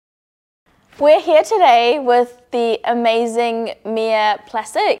We're here today with the amazing Mia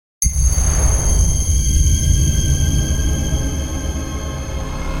Plecic.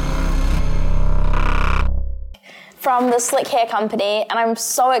 From the Slick Hair Company, and I'm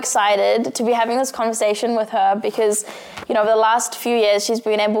so excited to be having this conversation with her because, you know, over the last few years she's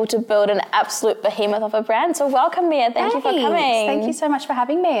been able to build an absolute behemoth of a brand. So welcome, Mia. Thank you for coming. Thank you so much for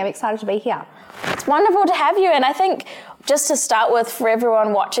having me. I'm excited to be here. It's wonderful to have you, and I think just to start with, for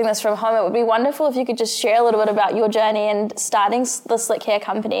everyone watching this from home, it would be wonderful if you could just share a little bit about your journey and starting the Slick Hair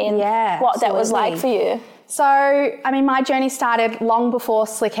Company and what that was like for you. So, I mean, my journey started long before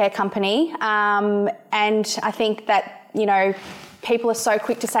Slick Hair Company, and I think that, you know, people are so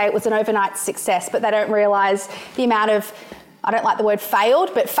quick to say it was an overnight success, but they don't realise the amount of, I don't like the word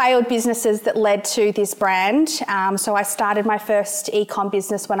failed businesses that led to this brand. So I started my first e-com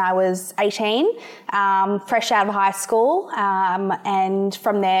business when I was 18, fresh out of high school, and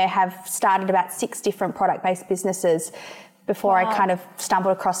from there have started about 6 different product-based businesses before I kind of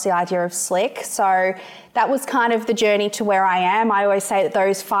stumbled across the idea of Slick. So that was kind of the journey to where I am. I always say that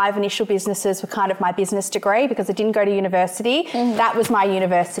those 5 initial businesses were kind of my business degree because I didn't go to university. That was my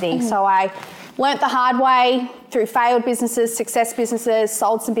university. So I learnt the hard way through failed businesses, success businesses,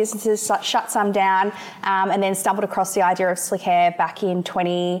 sold some businesses, shut some down, and then stumbled across the idea of Slick Hair back in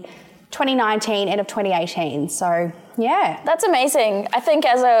 2019, end of 2018. So yeah. That's amazing. I think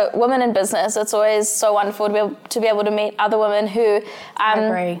as a woman in business, it's always so wonderful to be able to meet other women who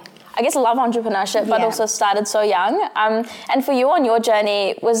I guess love entrepreneurship, but also started so young. And for you on your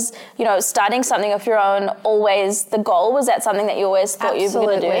journey, was, you know, starting something of your own always the goal? Was that something that you always thought you were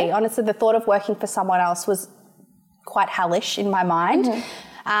going to do? Absolutely. Honestly, the thought of working for someone else was quite hellish in my mind.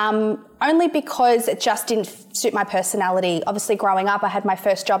 Only because it just didn't suit my personality. Obviously, growing up, I had my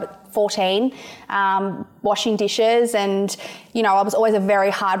first job at 14, washing dishes, and, you know, I was always a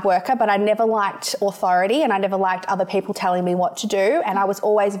very hard worker, but I never liked authority and I never liked other people telling me what to do, and I was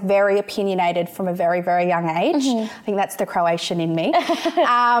always very opinionated from a very, very young age. I think that's the Croatian in me.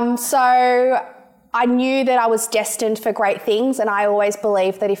 So I knew that I was destined for great things, and I always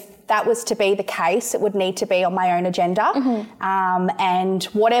believed that if that was to be the case, it would need to be on my own agenda. And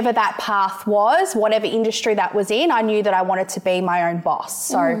whatever that path was, whatever industry that was in, I knew that I wanted to be my own boss.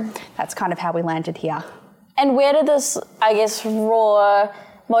 So that's kind of how we landed here. And where did this, I guess, raw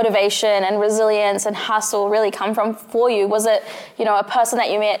motivation and resilience and hustle really come from for you? Was it, you know, a person that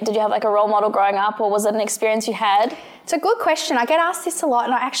you met? Did you have like a role model growing up, or was it an experience you had? It's a good question. I get asked this a lot,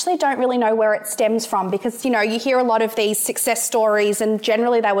 and I actually don't really know where it stems from because, you know, you hear a lot of these success stories and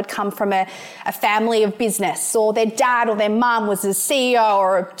generally they would come from a family of business, or their dad or their mum was a CEO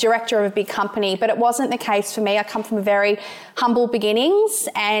or a director of a big company, but it wasn't the case for me. I come from very humble beginnings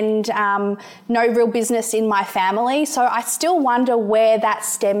and no real business in my family, so I still wonder where that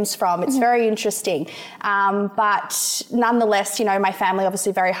stems from. It's very interesting. But nonetheless, you know, my family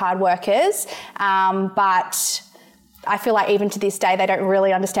obviously very hard workers, but I feel like even to this day, they don't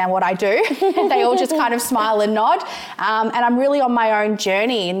really understand what I do. They all just kind of smile and nod. And I'm really on my own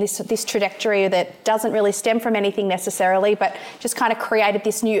journey in this trajectory that doesn't really stem from anything necessarily, but just kind of created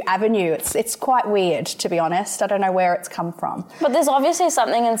this new avenue. It's quite weird, to be honest. I don't know where it's come from. But there's obviously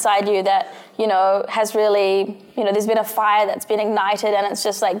something inside you that, you know, has really, you know, there's been a fire that's been ignited and it's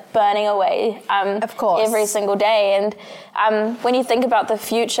just like burning away of course, every single day. And when you think about the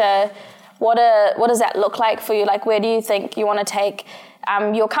future, what does that look like for you? Like, where do you think you want to take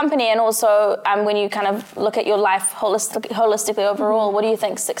your company, and also when you kind of look at your life holistically overall, what do you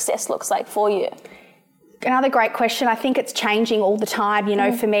think success looks like for you? Another great question. I think it's changing all the time. You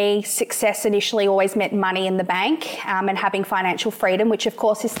know, for me, success initially always meant money in the bank and having financial freedom, which of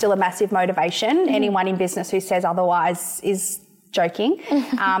course is still a massive motivation. Anyone in business who says otherwise is joking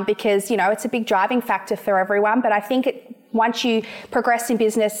because, you know, it's a big driving factor for everyone. But I think once you progress in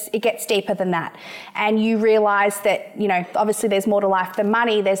business, it gets deeper than that. And you realise that, you know, obviously there's more to life than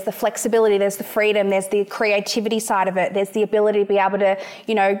money. There's the flexibility, there's the freedom, there's the creativity side of it. There's the ability to be able to,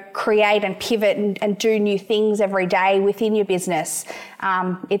 you know, create and pivot and do new things every day within your business.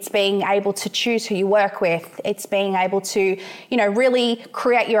 It's being able to choose who you work with. It's being able to, you know, really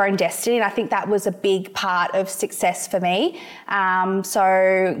create your own destiny. And I think that was a big part of success for me.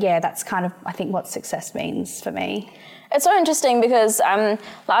 So yeah, that's kind of, I think, what success means for me. It's so interesting because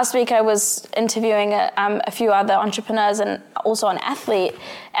last week I was interviewing a few other entrepreneurs and also an athlete,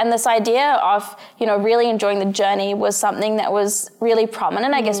 and this idea of, you know, really enjoying the journey was something that was really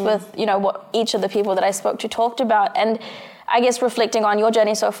prominent, I guess, with, you know, what each of the people that I spoke to talked about. And I guess reflecting on your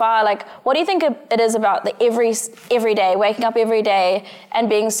journey so far, like what do you think it is about the every day, waking up every day and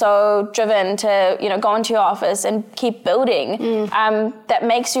being so driven to, go into your office and keep building that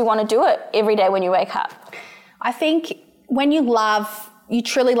makes you want to do it every day when you wake up? I think when you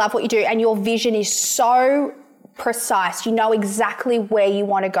truly love what you do and your vision is so precise, you know exactly where you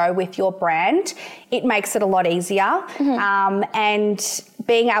want to go with your brand, it makes it a lot easier. And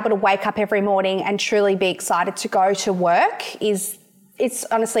being able to wake up every morning and truly be excited to go to work it's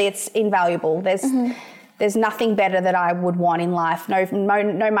honestly invaluable. There's nothing better that I would want in life. No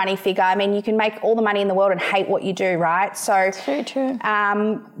money figure. I mean, you can make all the money in the world and hate what you do, right? So it's very true.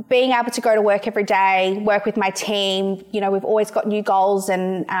 Being able to go to work every day, work with my team, we've always got new goals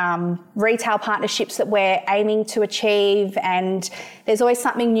and retail partnerships that we're aiming to achieve, and there's always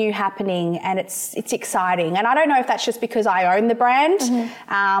something new happening, and it's exciting. And I don't know if that's just because I own the brand,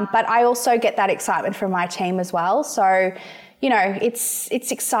 but I also get that excitement from my team as well. So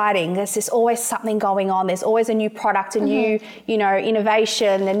it's exciting. There's always something going on. There's always a new product, a new,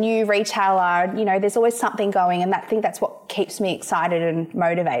 innovation, a new retailer. There's always something going, and I think that's what keeps me excited and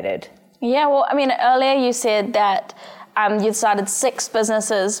motivated. Yeah, well, I mean, earlier you said that you'd started 6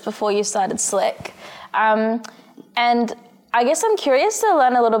 businesses before you started Plecic. And I guess I'm curious to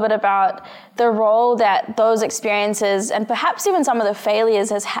learn a little bit about the role that those experiences and perhaps even some of the failures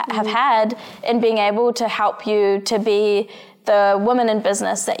have had in being able to help you to be the woman in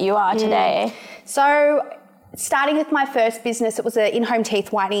business that you are today. So starting with my first business, it was an in-home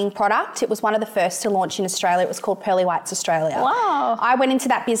teeth whitening product. It was one of the first to launch in Australia. It was called Pearly Whites Australia. Wow. I went into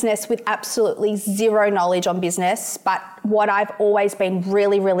that business with absolutely zero knowledge on business, but what I've always been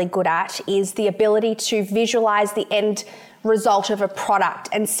really, really good at is the ability to visualize the end result of a product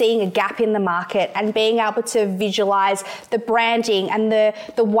and seeing a gap in the market and being able to visualize the branding and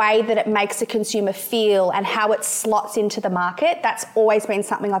the way that it makes the consumer feel and how it slots into the market. That's always been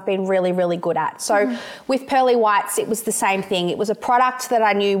something I've been really, really good at. So with Pearly Whites, it was the same thing. It was a product that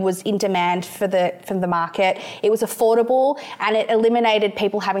I knew was in demand from the market. It was affordable, and it eliminated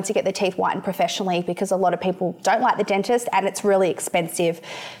people having to get their teeth whitened professionally, because a lot of people don't like the dentist and it's really expensive.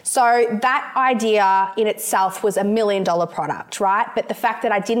 So that idea in itself was $1 million product, right? But the fact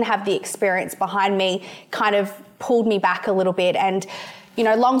that I didn't have the experience behind me kind of pulled me back a little bit. And,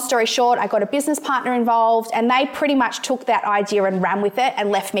 long story short, I got a business partner involved, and they pretty much took that idea and ran with it and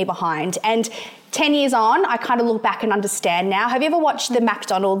left me behind. And 10 years on, I kind of look back and understand now. Have you ever watched the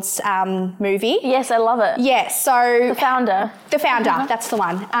McDonald's movie? Yes, I love it. Yes, so... The Founder, that's the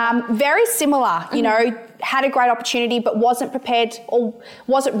one. Very similar, had a great opportunity but wasn't prepared or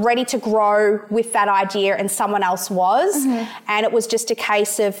wasn't ready to grow with that idea, and someone else was. And it was just a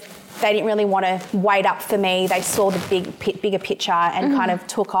case of they didn't really want to wait up for me. They saw the bigger picture and kind of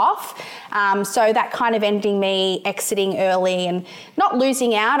took off. So that kind of ending me exiting early and not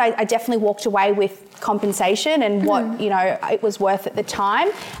losing out. I definitely walked away with compensation and what it was worth at the time,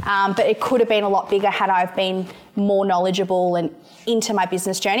 but it could have been a lot bigger had I been more knowledgeable and into my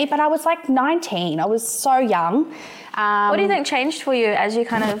business journey. But I was like 19. I was so young. What do you think changed for you as you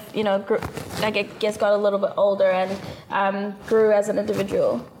kind of grew, I guess got a little bit older and grew as an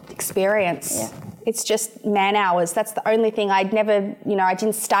individual? Experience. Yeah. It's just man hours. That's the only thing. I'd never, I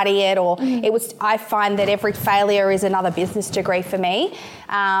didn't study it, or it was. I find that every failure is another business degree for me.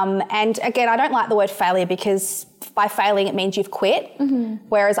 And again, I don't like the word failure, because by failing it means you've quit.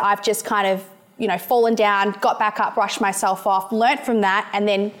 Whereas I've just kind of, fallen down, got back up, brushed myself off, learnt from that, and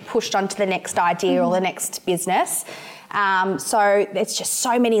then pushed on to the next idea or the next business. So it's just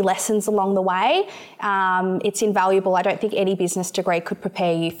so many lessons along the way. It's invaluable. I don't think any business degree could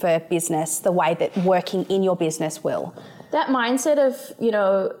prepare you for business the way that working in your business will. That mindset of,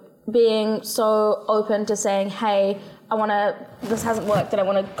 being so open to saying, hey, this hasn't worked and I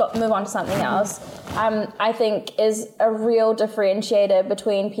want to move on to something else, I think is a real differentiator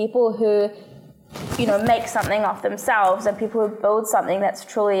between people who make something of themselves and people who build something that's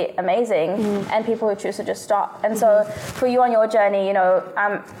truly amazing and people who choose to just stop. And so for you on your journey,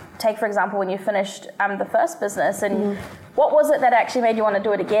 take for example when you finished the first business, and what was it that actually made you want to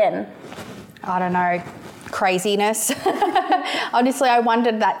do it again? I don't know. Craziness. Honestly, I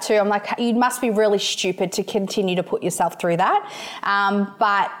wondered that too. I'm like, you must be really stupid to continue to put yourself through that.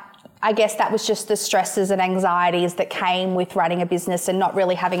 But I guess that was just the stresses and anxieties that came with running a business and not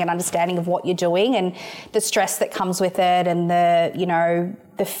really having an understanding of what you're doing, and the stress that comes with it, and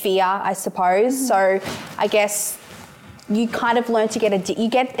the fear, I suppose. So I guess you kind of learn to get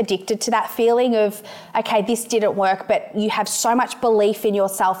addicted to that feeling of, okay, this didn't work, but you have so much belief in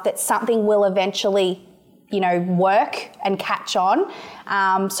yourself that something will eventually, work and catch on.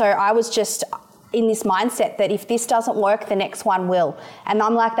 So I was just in this mindset that if this doesn't work, the next one will. And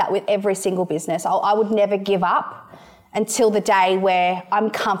I'm like that with every single business. I would never give up until the day where I'm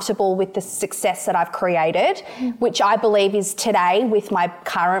comfortable with the success that I've created, which I believe is today with my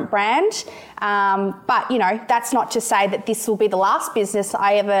current brand. But, you know, that's not to say that this will be the last business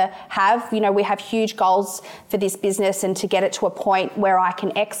I ever have. You know, we have huge goals for this business and to get it to a point where I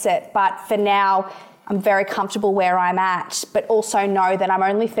can exit. But for now, I'm very comfortable where I'm at, but also know that I'm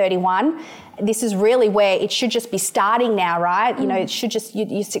only 31. This is really where it should just be starting now, right? You know, it should just,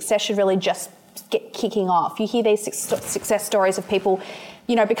 your success should really just get kicking off. You hear these success stories of people,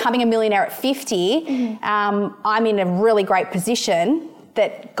 you know, becoming a millionaire at 50. I'm in a really great position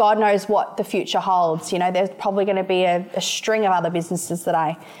that God knows what the future holds. You know, there's probably going to be a string of other businesses that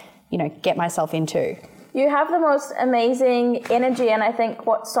I, you know, get myself into. You have the most amazing energy, and I think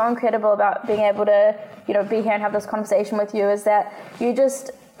what's so incredible about being able to, you know, be here and have this conversation with you is that you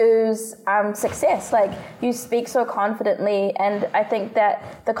just ooze success. Like, you speak so confidently, and I think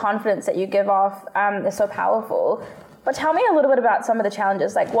that the confidence that you give off is so powerful. But tell me a little bit about some of the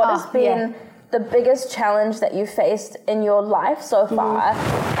challenges. Like, what has been the biggest challenge that you faced in your life so far,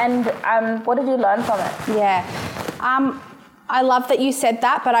 and what did you learn from it? Yeah. I love that you said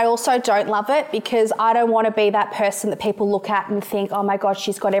that, but I also don't love it because I don't want to be that person that people look at and think, oh my God,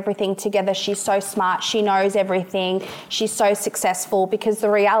 she's got everything together. She's so smart. She knows everything. She's so successful, because the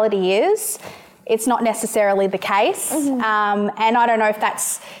reality is it's not necessarily the case. And I don't know if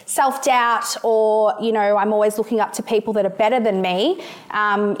that's self-doubt or, you know, I'm always looking up to people that are better than me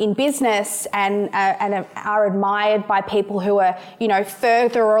in business and are admired by people who are, you know,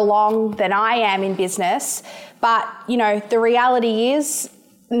 further along than I am in business. But, you know, the reality is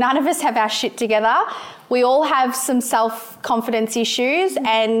none of us have our shit together. We all have some self-confidence issues,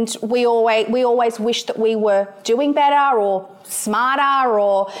 and we always wish that we were doing better or smarter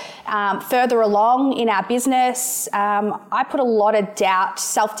or further along in our business. I put a lot of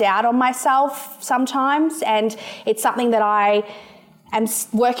self-doubt on myself sometimes, and it's something that I am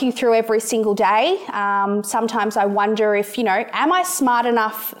working through every single day. Sometimes I wonder if, you know, am I smart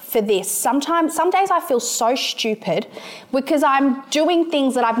enough for this? Some days I feel so stupid because I'm doing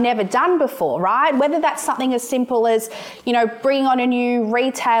things that I've never done before, right? Whether that's something as simple as, you know, bringing on a new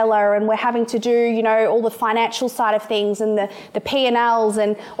retailer and we're having to do, you know, all the financial side of things and the P&Ls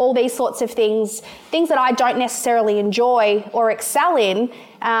and all these sorts of things that I don't necessarily enjoy or excel in.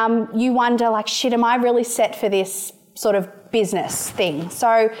 You wonder, like, shit, am I really set for this sort of business thing?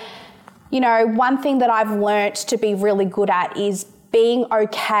 So, you know, one thing that I've learnt to be really good at is being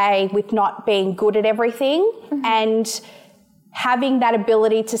okay with not being good at everything and having that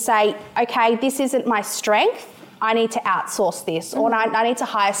ability to say, okay, this isn't my strength. I need to outsource this, or I need to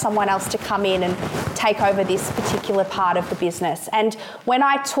hire someone else to come in and take over this particular part of the business. And when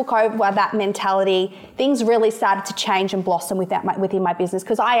I took over that mentality, things really started to change and blossom within my business,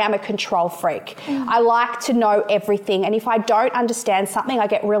 because I am a control freak. I like to know everything, and if I don't understand something, I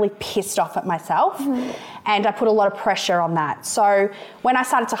get really pissed off at myself, and I put a lot of pressure on that. So when I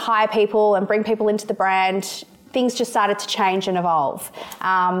started to hire people and bring people into the brand, things just started to change and evolve.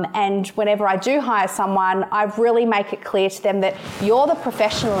 And whenever I do hire someone, I really make it clear to them that you're the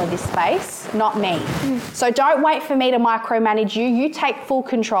professional in this space, not me. So don't wait for me to micromanage you. You take full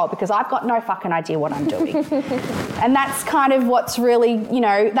control, because I've got no fucking idea what I'm doing. And that's kind of what's really, you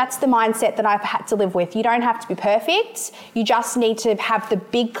know, that's the mindset that I've had to live with. You don't have to be perfect. You just need to have the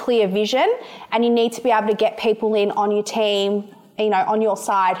big, clear vision, and you need to be able to get people in on your team, you know, on your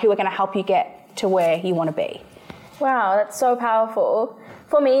side, who are going to help you get to where you want to be. Wow, that's so powerful.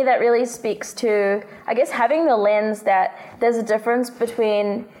 For me, that really speaks to, I guess, having the lens that there's a difference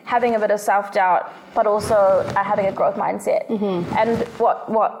between having a bit of self-doubt, but also having a growth mindset. And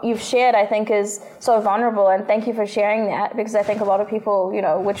what you've shared, I think, is so vulnerable, and thank you for sharing that, because I think a lot of people, you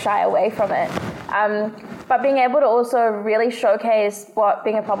know, would shy away from it. But being able to also really showcase what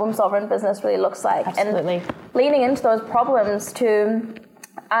being a problem solver in business really looks like. Absolutely. And leaning into those problems to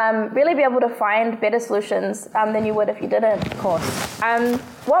really be able to find better solutions than you would if you didn't. Of course.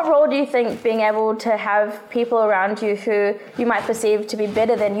 What role do you think being able to have people around you who you might perceive to be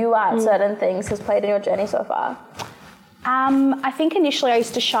better than you are at certain things has played in your journey so far? I think initially I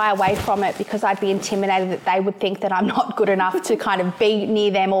used to shy away from it because I'd be intimidated that they would think that I'm not good enough to kind of be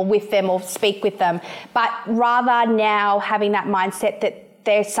near them or with them or speak with them. But rather now having that mindset that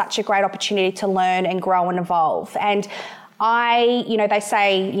there's such a great opportunity to learn and grow and evolve. And you know, they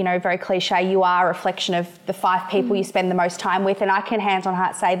say, you know, very cliche, you are a reflection of the 5 people you spend the most time with. And I can hands on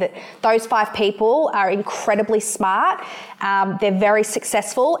heart say that those 5 people are incredibly smart. They're very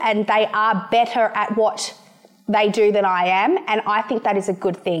successful, and they are better at what they do than I am, and I think that is a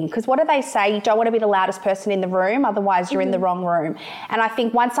good thing, because what do they say? You don't want to be the loudest person in the room, otherwise you're in the wrong room. And I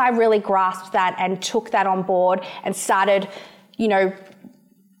think once I really grasped that and took that on board and started, you know,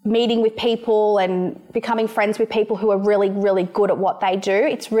 meeting with people and becoming friends with people who are really, really good at what they do,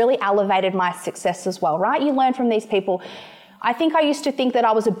 it's really elevated my success as well, right? You learn from these people. I think I used to think that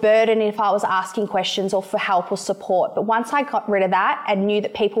I was a burden if I was asking questions or for help or support. But once I got rid of that and knew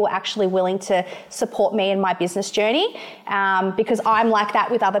that people were actually willing to support me in my business journey, because I'm like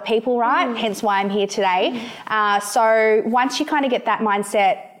that with other people, right? Hence why I'm here today. So once you kind of get that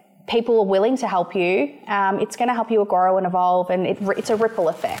mindset, people are willing to help you, it's going to help you grow and evolve, and it's a ripple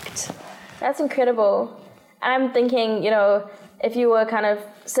effect. That's incredible. And I'm thinking, you know, if you were kind of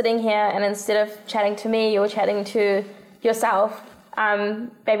sitting here and instead of chatting to me, you were chatting to yourself,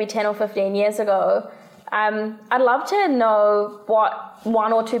 maybe 10 or 15 years ago, I'd love to know what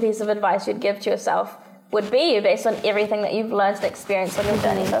 1 or 2 pieces of advice you'd give to yourself would be based on everything that you've learned and experienced on your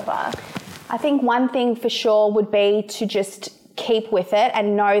journey so far. I think one thing for sure would be to just keep with it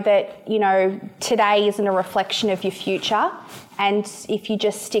and know that, you know, today isn't a reflection of your future. And if you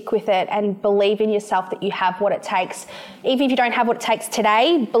just stick with it and believe in yourself that you have what it takes, even if you don't have what it takes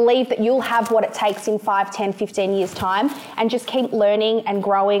today, believe that you'll have what it takes in 5, 10, 15 years' time, and just keep learning and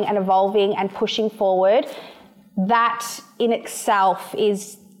growing and evolving and pushing forward. That in itself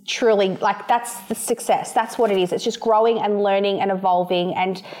is truly, like, that's the success. That's what it is. It's just growing and learning and evolving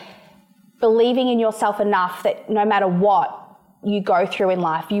and believing in yourself enough that no matter what you go through in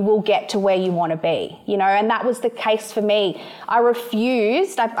life, you will get to where you want to be, you know, and that was the case for me.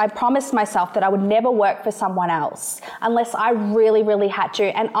 I promised myself that I would never work for someone else unless I really, really had to.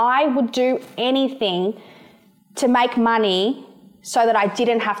 And I would do anything to make money so that I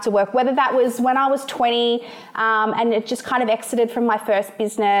didn't have to work, whether that was when I was 20 and it just kind of exited from my first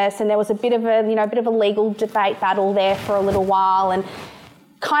business, and there was a bit of a legal debate battle there for a little while, and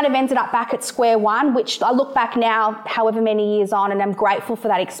kind of ended up back at square one, which I look back now, however many years on, and I'm grateful for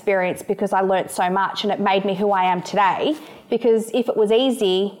that experience because I learnt so much and it made me who I am today. Because if it was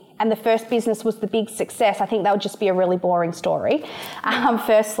easy and the first business was the big success, I think that would just be a really boring story,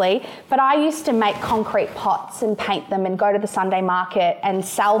 firstly. But I used to make concrete pots and paint them and go to the Sunday market and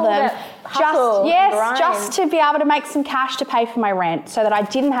sell them. Just to be able to make some cash to pay for my rent so that I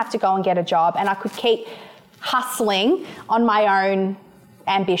didn't have to go and get a job and I could keep hustling on my own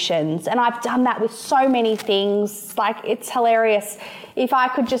ambitions. And I've done that with so many things. Like, it's hilarious. If I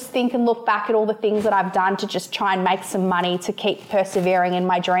could just think and look back at all the things that I've done to just try and make some money to keep persevering in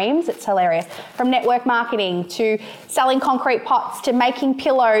my dreams, it's hilarious. From network marketing to selling concrete pots to making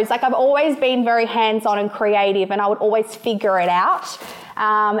pillows. Like, I've always been very hands-on and creative, and I would always figure it out.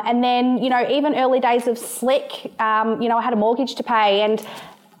 And then, you know, even early days of Slick, you know, I had a mortgage to pay, and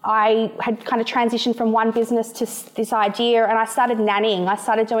I had kind of transitioned from one business to this idea, and I started nannying. I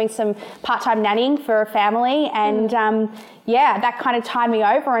started doing some part-time nannying for a family, and that kind of tied me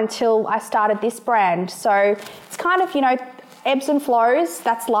over until I started this brand. So it's kind of, you know, ebbs and flows.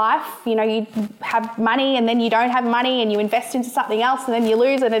 That's life. You know, you have money and then you don't have money, and you invest into something else and then you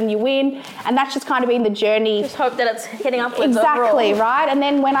lose it and you win, and that's just kind of been the journey. Just hope that it's heading upwards. Exactly, overall. right? And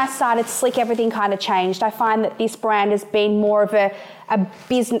then when I started Slick, everything kind of changed. I find that this brand has been more of a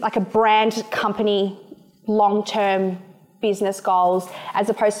business, like a brand company, long-term business goals, as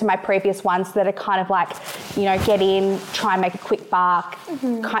opposed to my previous ones that are kind of like, you know, get in, try and make a quick buck,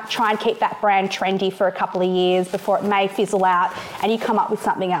 try and keep that brand trendy for a couple of years before it may fizzle out and you come up with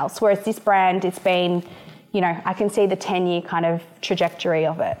something else. Whereas this brand, it's been, you know, I can see the 10-year kind of trajectory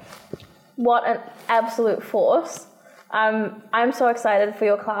of it. What an absolute force. I'm so excited for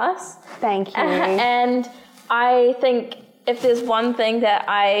your class. Thank you. And I think if there's one thing that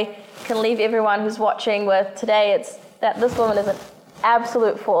I can leave everyone who's watching with today, it's that this woman is an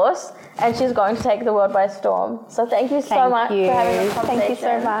absolute force and she's going to take the world by storm. So thank you so much for having this conversation. Thank you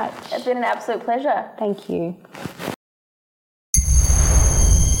so much. It's been an absolute pleasure. Thank you.